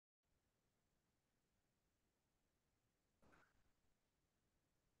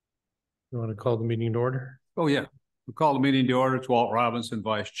You want to call the meeting to order? Oh, yeah. We call the meeting to order. It's Walt Robinson,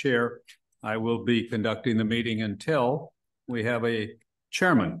 Vice Chair. I will be conducting the meeting until we have a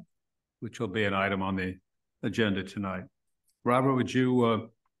chairman, which will be an item on the agenda tonight. Robert, would you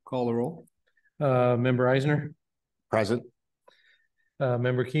call the roll? Member Eisner? Present.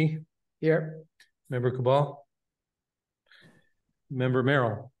 Member Key? Here. Member Cabal? Member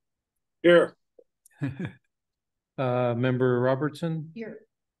Merrill? Here. Member Robertson? Here.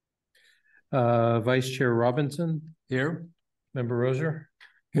 Vice Chair Robinson? Here. Member Rozier?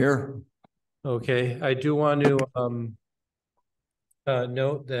 Here. Okay, I do want to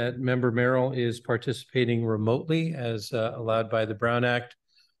note that Member Merrill is participating remotely as allowed by the Brown Act.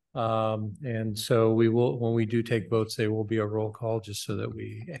 And so we will, when we do take votes, there will be a roll call just so that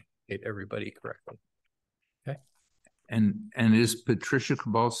we hit everybody correctly. Okay. And is Patricia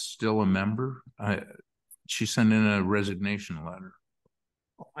Cabal still a member? She sent in a resignation letter.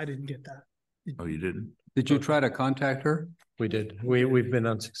 Oh, I didn't get that. Oh, you didn't? Did you try to contact her? We did. We've been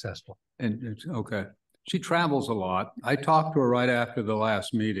unsuccessful. And it's okay. She travels a lot. I talked to her right after the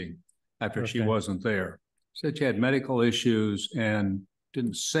last meeting, after she wasn't there. Said she had medical issues and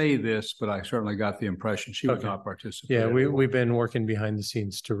didn't say this, but I certainly got the impression she would not participate. Yeah, we've been working behind the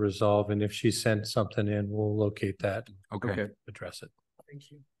scenes to resolve, and if she sent something in, we'll locate that. Okay. Address it.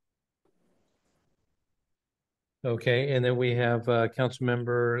 Thank you. Okay, and then we have Council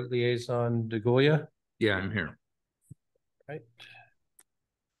Member Liaison DeGoya. Yeah, I'm here. Right.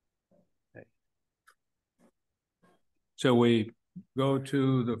 Okay. So we go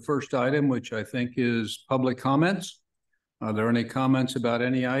to the first item, which I think is public comments. Are there any comments about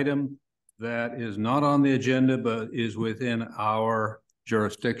any item that is not on the agenda but is within our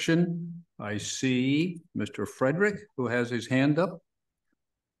jurisdiction? I see Mr. Frederick, who has his hand up.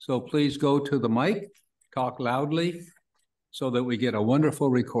 So please go to the mic, talk loudly so that we get a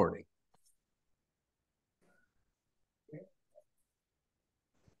wonderful recording.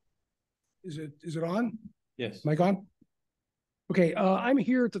 Is it on? Yes. Mic on? Okay, I'm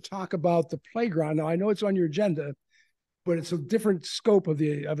here to talk about the playground. Now, I know it's on your agenda, but it's a different scope of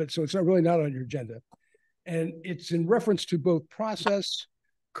it, so it's not really not on your agenda. And it's in reference to both process,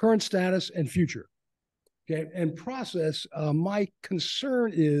 current status, and future. Okay, and process, my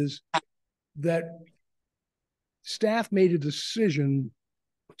concern is that staff made a decision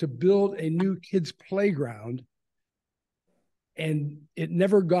to build a new kids' playground, and it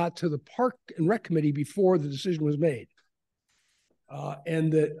never got to the Park and Rec Committee before the decision was made.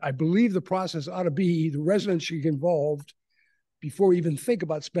 And that I believe the process ought to be the residents should get involved before we even think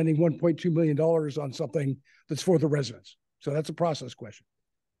about spending $1.2 million on something that's for the residents. So that's a process question.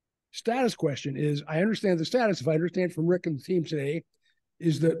 Status question is, I understand the status, if I understand from Rick and the team today,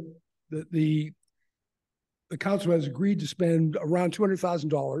 is that the council has agreed to spend around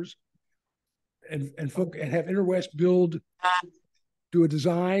 $200,000 and have Interwest do a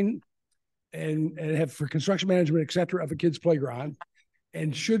design and have for construction management, et cetera, of a kids' playground.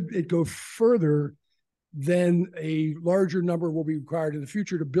 And should it go further, then a larger number will be required in the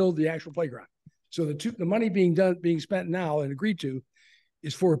future to build the actual playground. So the money being spent now and agreed to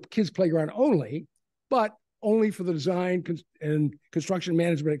is for kids' playground only, but only for the design and construction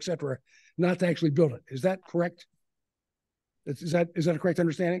management, et cetera, not to actually build it. Is that correct? Is that a correct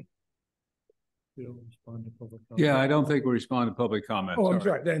understanding? We don't respond to public comment. Yeah, I don't think we respond to public comments. Oh, I'm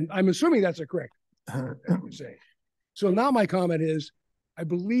sorry. Then I'm assuming that's a correct say. So now my comment is, I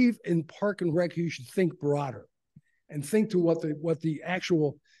believe in Park and Rec, you should think broader and think to what the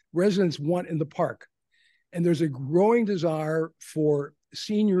actual residents want in the park. And there's a growing desire for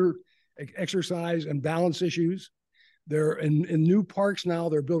senior exercise and balance issues. They're in new parks now,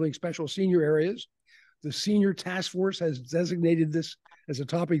 they're building special senior areas. The senior task force has designated this as a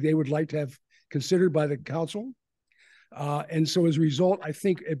topic they would like to have considered by the council. And so as a result, I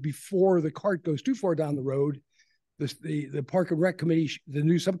think before the cart goes too far down the road, the Park and Rec Committee, the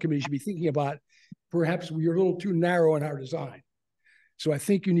new subcommittee should be thinking about perhaps we're a little too narrow in our design. So I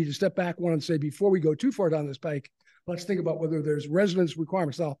think you need to step back one and say, before we go too far down this pike, let's think about whether there's residence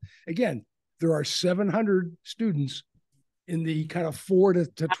requirements. Now, again, there are 700 students in the kind of 4 to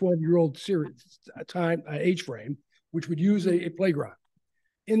 12-year-old age frame, which would use a playground.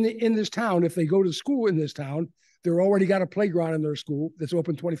 In this town, if they go to school in this town, they're already got a playground in their school that's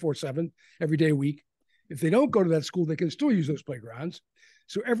open 24/7 every day a week. If they don't go to that school, they can still use those playgrounds.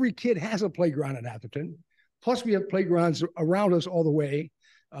 So every kid has a playground in Atherton. Plus, we have playgrounds around us all the way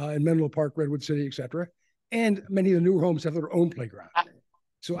in Menlo Park, Redwood City, et cetera. And many of the newer homes have their own playground.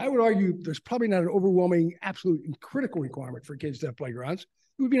 So I would argue there's probably not an overwhelming, absolute, and critical requirement for kids to have playgrounds.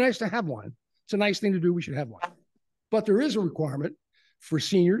 It would be nice to have one. It's a nice thing to do. We should have one. But there is a requirement for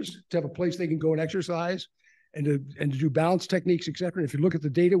seniors to have a place they can go and exercise and to do balance techniques, et cetera. And if you look at the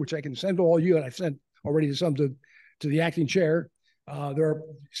data, which I can send to all you, and I've sent already to some to the acting chair, there are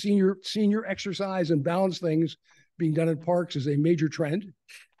senior exercise and balance things being done in parks is a major trend.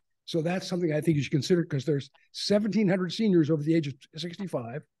 So that's something I think you should consider, because there's 1,700 seniors over the age of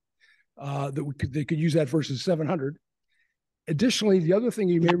 65 they could use that versus 700. Additionally, the other thing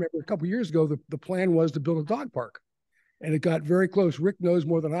you may remember a couple of years ago, the plan was to build a dog park, and it got very close. Rick knows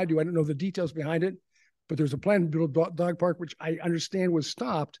more than I do. I don't know the details behind it, but there's a plan to build a dog park, which I understand was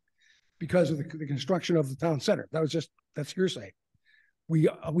stopped because of the construction of the town center. That's hearsay.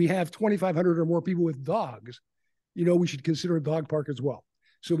 We have 2,500 or more people with dogs. We should consider a dog park as well.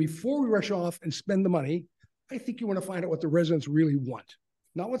 So before we rush off and spend the money, I think you want to find out what the residents really want.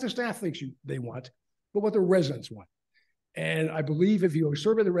 Not what the staff thinks they want, but what the residents want. And I believe if you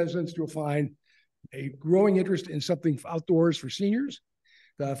survey the residents, you'll find a growing interest in something outdoors for seniors,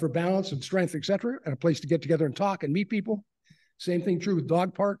 for balance and strength, et cetera, and a place to get together and talk and meet people. Same thing true with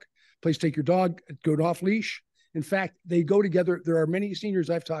dog park, place to take your dog, go off leash. In fact, they go together. There are many seniors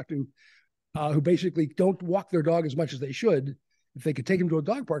I've talked to who basically don't walk their dog as much as they should. If they could take them to a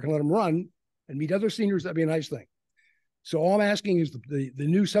dog park and let them run and meet other seniors, that'd be a nice thing. So all I'm asking is the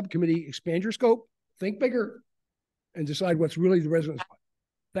new subcommittee, expand your scope, think bigger, and decide what's really the residents want.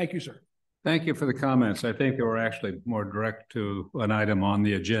 Thank you, sir. Thank you for the comments. I think they were actually more direct to an item on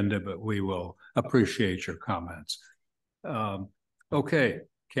the agenda, but we will appreciate your comments. Okay,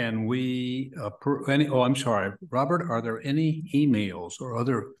 can we approve any? Oh, I'm sorry, Robert, are there any emails or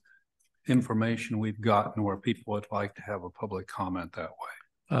other information we've gotten where people would like to have a public comment that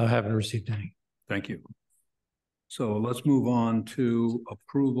way? I haven't received any. Thank you. So let's move on to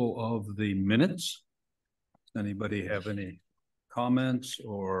approval of the minutes. Does anybody have any comments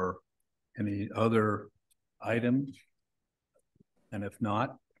or any other items? And if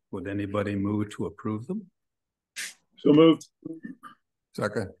not, would anybody move to approve them? So moved.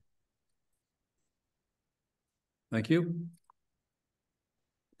 Second. Thank you.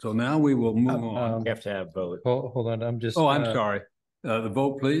 So now we will move on. You have to have vote. Hold on, I'm just. Oh, I'm sorry. The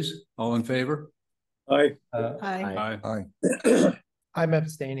vote, please. All in favor? Aye. Aye. Aye. Aye. I'm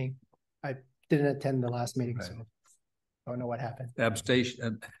abstaining. I didn't attend the last meeting, so I don't know what happened.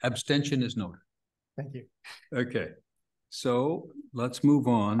 Abstention is noted. Thank you. Okay. So let's move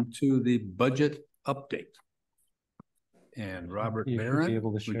on to the budget update. And Robert You should be Barron,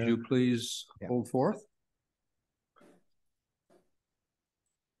 able to would share. you please Yeah. hold forth?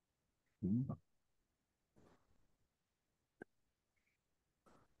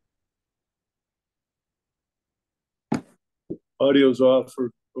 Audio's off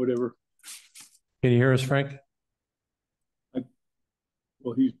or whatever. Can you hear us, Frank?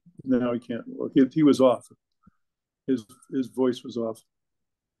 Well, now he can't. Well, he was off. His voice was off.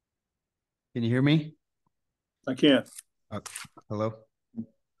 Can you hear me? I can't. Hello?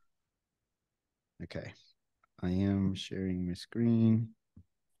 Okay. I am sharing my screen.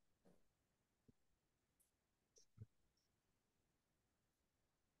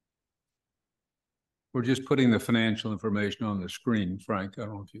 We're just putting the financial information on the screen, Frank. I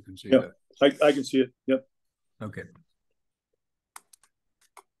don't know if you can see Yep. that. I can see it. Yep. Okay.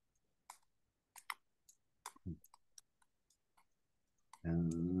 Let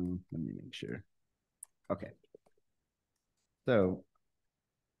me make sure. Okay. So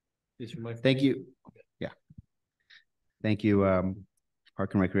thank you. Yeah. Thank you,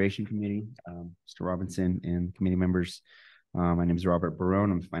 Park and Recreation Committee, Mr. Robinson and committee members. My name is Robert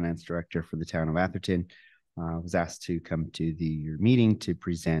Barone. I'm the finance director for the town of Atherton. I was asked to come to your meeting to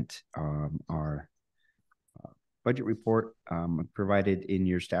present our budget report. Provided in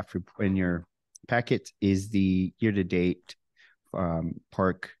your staff report, in your packet, is the year-to-date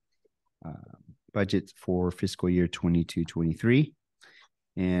park budget for fiscal year 22-23.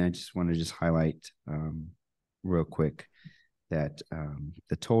 And I just want to highlight real quick that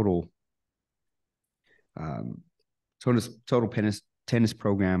the total tennis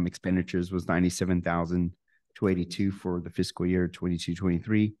program expenditures was $97,282 for the fiscal year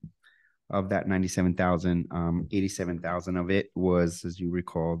 22-23. Of that 97,000, 87,000 of it was, as you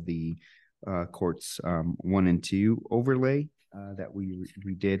recall, the courts 1 and 2 overlay that we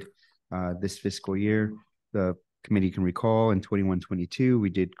did this fiscal year. The committee can recall in 21-22 we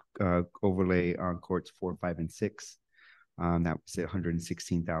did overlay on courts 4, 5, and 6. That was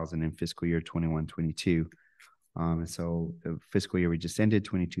 116,000 in fiscal year 21-22. And so the fiscal year we just ended,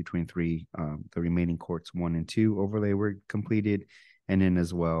 22-23, the remaining courts 1 and 2 overlay were completed, and then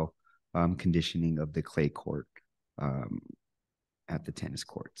as well conditioning of the clay court at the tennis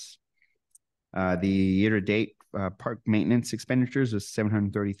courts. The year-to-date park maintenance expenditures was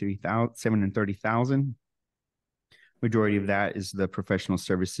 730,000. Majority of that is the professional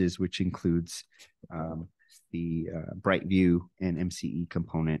services, which includes the Brightview and MCE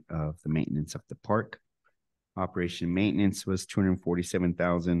component of the maintenance of the park. Operation maintenance was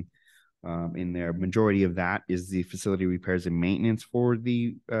 247,000 in there. Majority of that is the facility repairs and maintenance for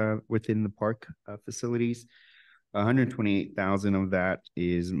the within the park facilities. 128,000 of that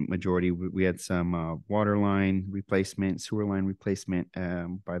is majority. We had some water line replacement, sewer line replacement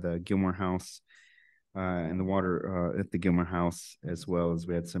by the Gilmore House and the water at the Gilmore House, as well as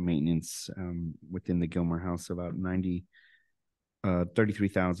we had some maintenance within the Gilmore House, about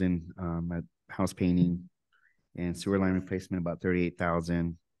 33,000 at house painting and sewer line replacement, about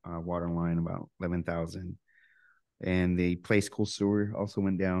 38,000, water line about 11,000. And the play school sewer also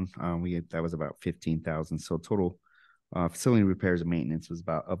went down. That was about 15,000. So total facility repairs and maintenance was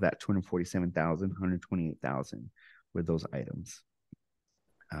about, of that 247,000, 128,000 with those items.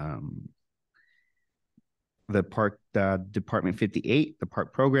 The park department 58, the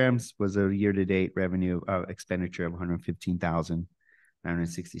park programs, was a year-to-date revenue expenditure of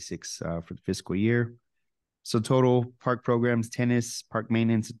 115,966 for the fiscal year. So total park programs, tennis, park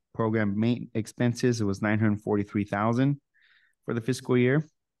maintenance program expenses, it was 943,000 for the fiscal year.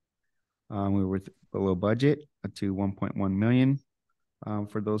 We were below budget to 1.1 million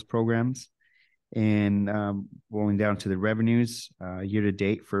for those programs. And going down to the revenues, year to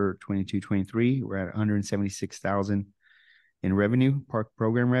date for 22-23, we're at 176,000 in revenue, park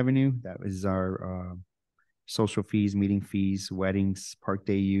program revenue. That is our social fees, meeting fees, weddings, park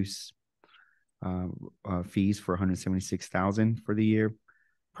day use fees for 176,000 for the year.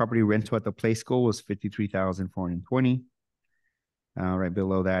 Property rental at the play school was 53,420. Right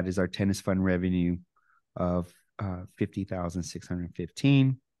below that is our tennis fund revenue of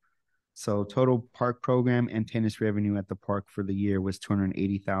 50,615. So total park program and tennis revenue at the park for the year was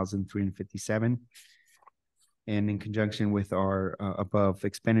 280,357. And in conjunction with our above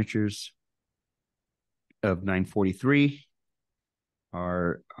expenditures of 943,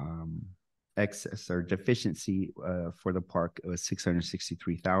 our excess or deficiency for the park was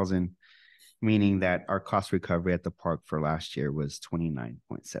 663,000, meaning that our cost recovery at the park for last year was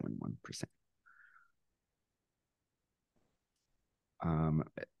 29.71%.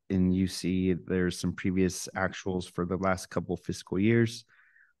 And you see there's some previous actuals for the last couple fiscal years.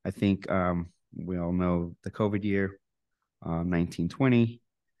 I think we all know the COVID year, 1920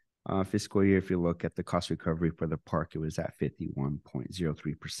 fiscal year. If you look at the cost recovery for the park, it was at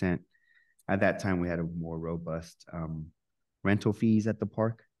 51.03%. At that time, we had a more robust rental fees at the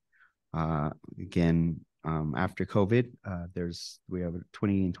park. Again, after COVID, we have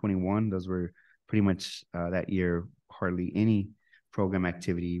 20 and 21. Those were pretty much that year, hardly any program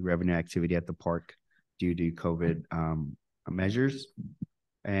activity, revenue activity at the park due to COVID measures.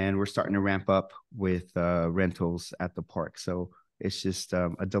 And we're starting to ramp up with rentals at the park. So it's just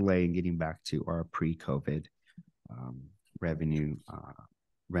a delay in getting back to our pre-COVID revenue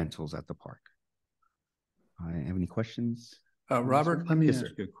rentals at the park. Have any questions? Robert, let me Yes, ask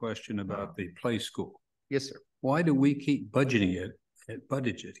sir. you a question about the play school. Yes, sir. Why do we keep budgeting at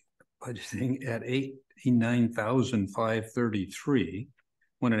 89,533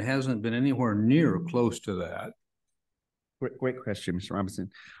 when it hasn't been anywhere near close to that? Great question, Mr. Robinson.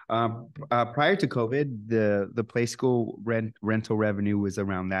 Prior to COVID, the play school rental revenue was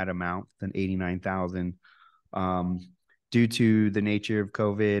around that amount, than 89,000. Due to the nature of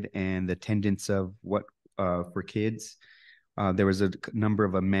COVID and the attendance of what for kids, there was a number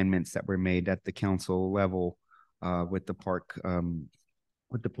of amendments that were made at the council level with the park,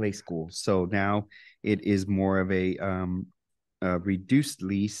 with the play school. So now it is more of a reduced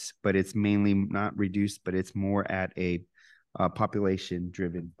lease, but it's mainly not reduced, but it's more at a population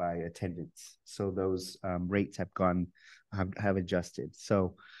driven by attendance. So those rates have adjusted.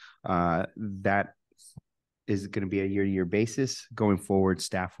 So that is going to be a year-to-year basis. Going forward,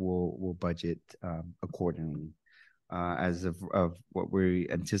 staff will budget accordingly. As of what we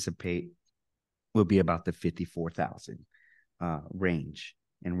anticipate will be about the 54,000 range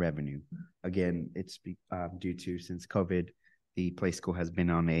in revenue. Again, it's due to, since COVID, the play school has been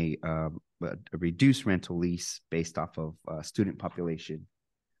on a reduced rental lease based off of student population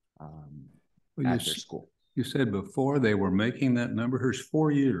at their school. You said before they were making that number. Here's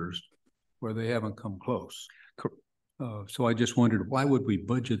 4 years where they haven't come close. So I just wondered, why would we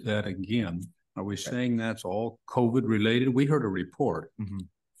budget that again? Are we saying that's all COVID related? We heard a report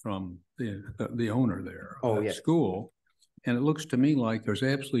from the owner there of that school, and it looks to me like there's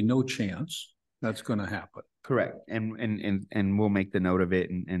absolutely no chance that's gonna happen. Correct. And we'll make the note of it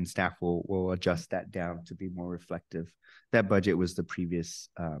and staff will adjust that down to be more reflective. That budget was the previous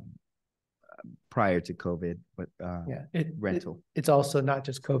prior to COVID, but Yeah, rental. it's also not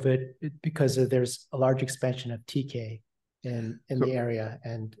just COVID because there's a large expansion of TK in the area,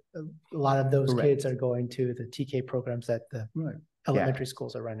 and a lot of those Correct. kids are going to the TK programs that the Right. elementary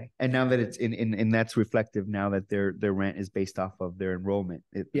schools are running. And now that it's and that's reflective now that their rent is based off of their enrollment,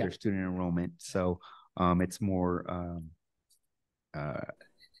 Yeah. their student enrollment. So it's more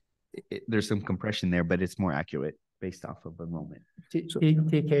there's some compression there, but it's more accurate based off of enrollment.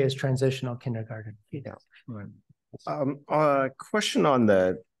 TK is transitional kindergarten. Right. Question on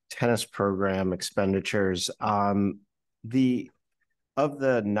the tennis program expenditures. Of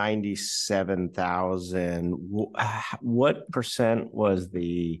the 97,000, what percent was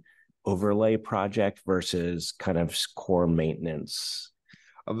the overlay project versus kind of core maintenance?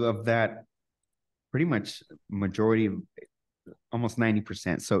 Of that, pretty much majority, almost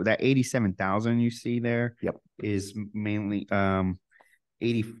 90%. So that 87,000 you see there, Yep, is mainly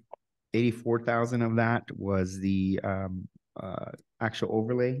 84,000 of that was the actual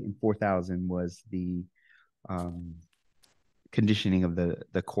overlay, and 4,000 was the conditioning of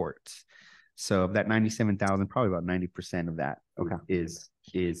the courts. So of that 97,000, probably about 90% of that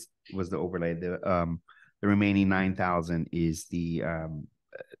was the overlay. The remaining 9,000 is the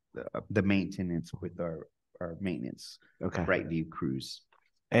maintenance with our maintenance Brightview crews.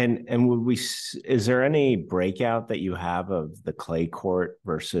 And would is there any breakout that you have of the clay court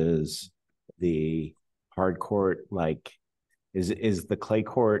versus the hard court? Like, is the clay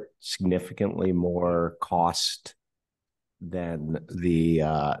court significantly more cost than the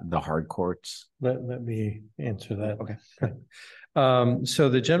hard courts? Let me answer that. Okay. So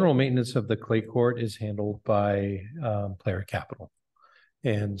the general maintenance of the clay court is handled by player capital.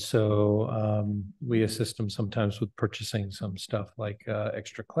 And so we assist them sometimes with purchasing some stuff like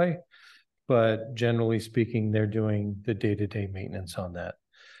extra clay, but generally speaking, they're doing the day-to-day maintenance on that.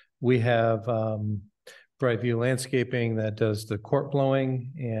 We have Brightview Landscaping that does the court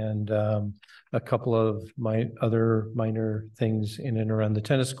blowing and a couple of other minor things in and around the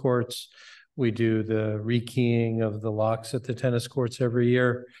tennis courts. We do the rekeying of the locks at the tennis courts every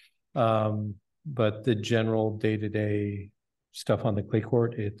year. But the general day-to-day stuff on the clay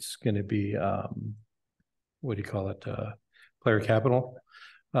court, it's going to be, what do you call it? Player capital.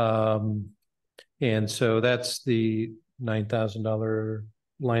 And so that's the $9,000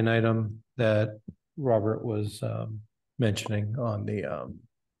 line item that Robert was mentioning on the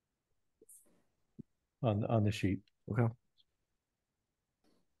on the sheet. Okay.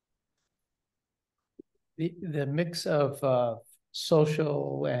 The mix of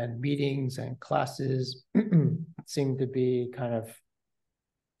social and meetings and classes seem to be kind of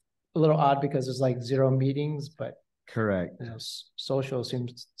a little odd because there's like 0 meetings, but Correct. you know, social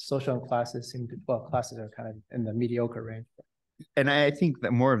and classes seem to, well, classes are kind of in the mediocre range. And I think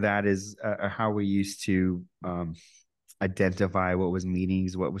that more of that is how we used to identify what was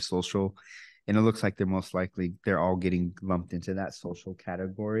meetings, what was social. And it looks like they're all getting lumped into that social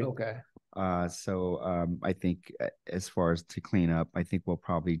category. Okay. So I think as far as to clean up, I think we'll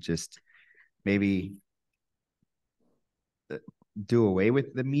probably just maybe do away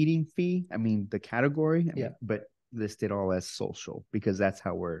with the meeting fee. I mean, the category, but list it all as social because that's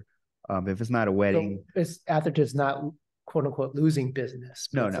how we're, if it's not a wedding. So it's Atherton's not quote unquote losing business.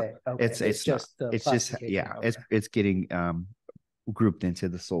 No, okay. it's just not. the It's just, classification. okay. It's getting grouped into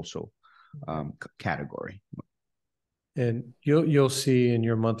the social category. And you'll see in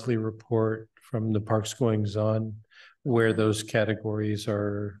your monthly report from the Parks Goings On where those categories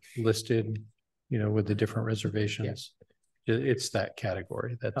are listed, you know, with the different reservations. It's that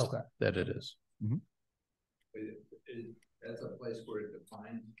category that it is. Mm-hmm. That's a place where it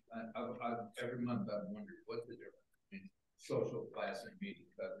defines. Every month I've wondered what the difference between social, class, and meeting.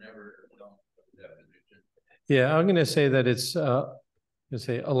 I've never known the definition. Yeah, I'm going to say that it's.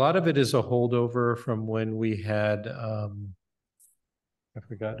 A lot of it is a holdover from when we had. I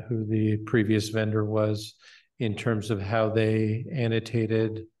forgot who the previous vendor was in terms of how they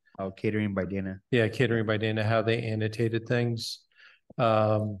annotated. Oh, Catering by Dana. Yeah, Catering by Dana, how they annotated things.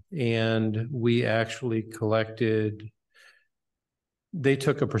 And we actually collected, they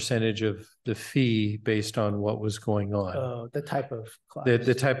took a percentage of the fee based on what was going on. Oh, the type of class.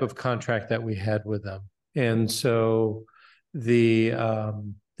 The type of contract that we had with them. And so the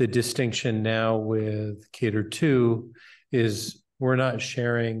distinction now with Cater 2 is we're not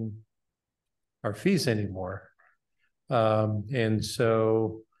sharing our fees anymore. And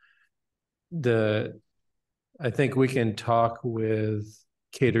so I think we can talk with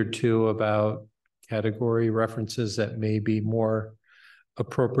Cater 2 about category references that may be more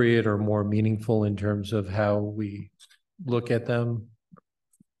appropriate or more meaningful in terms of how we look at them.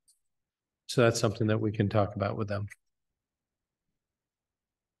 So that's something that we can talk about with them.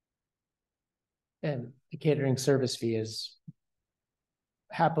 And the catering service fee is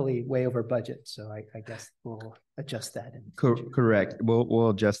happily way over budget, so I guess we'll adjust that. Correct. We'll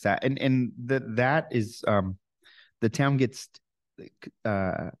adjust that. And that is, the town gets,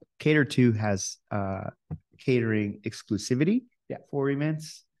 Cater to has, catering exclusivity. Yeah. For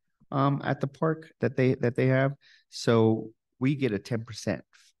events, at the park that they have. So we get a 10%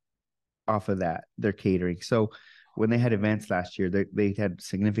 off of that, their catering. So when they had events last year, they had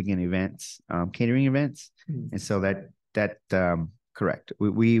significant events, catering events. Mhm. And so that correct.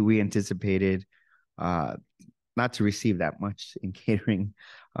 We anticipated not to receive that much in catering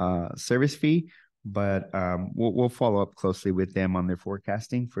service fee, but we'll follow up closely with them on their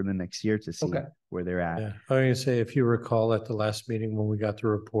forecasting for the next year to see Okay. where they're at. Yeah, I was gonna say, if you recall at the last meeting when we got the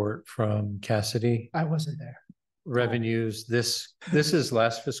report from Cassidy, I wasn't there. revenues, this is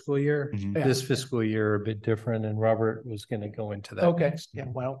last fiscal year. Mhm. Yeah. This fiscal year a bit different, and Robert was gonna go into that. Okay, next. yeah,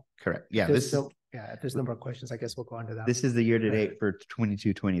 well, Correct. Yeah, there's this still, yeah, if there's no more questions, I guess we'll go on to that. this is the year to date for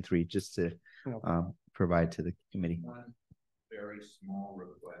 22-23, just to Okay. provide to the committee. One very small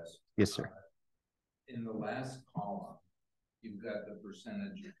request. Yes, sir. In the last column, you've got the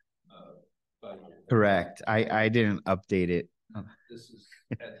percentage of budget. Correct. I didn't update it. This is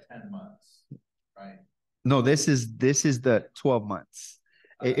at 10 months, right? No, this is the 12 months.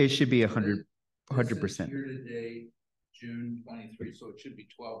 It should be So this- 100%. Year to date, June 23, so it should be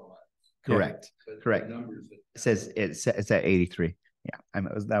 12 months. Correct. But the Correct. numbers. It says it's at 83. Yeah,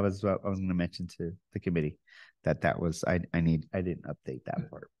 that was what I was going to mention to the committee, that was I didn't update that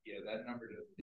part. Yeah, that number doesn't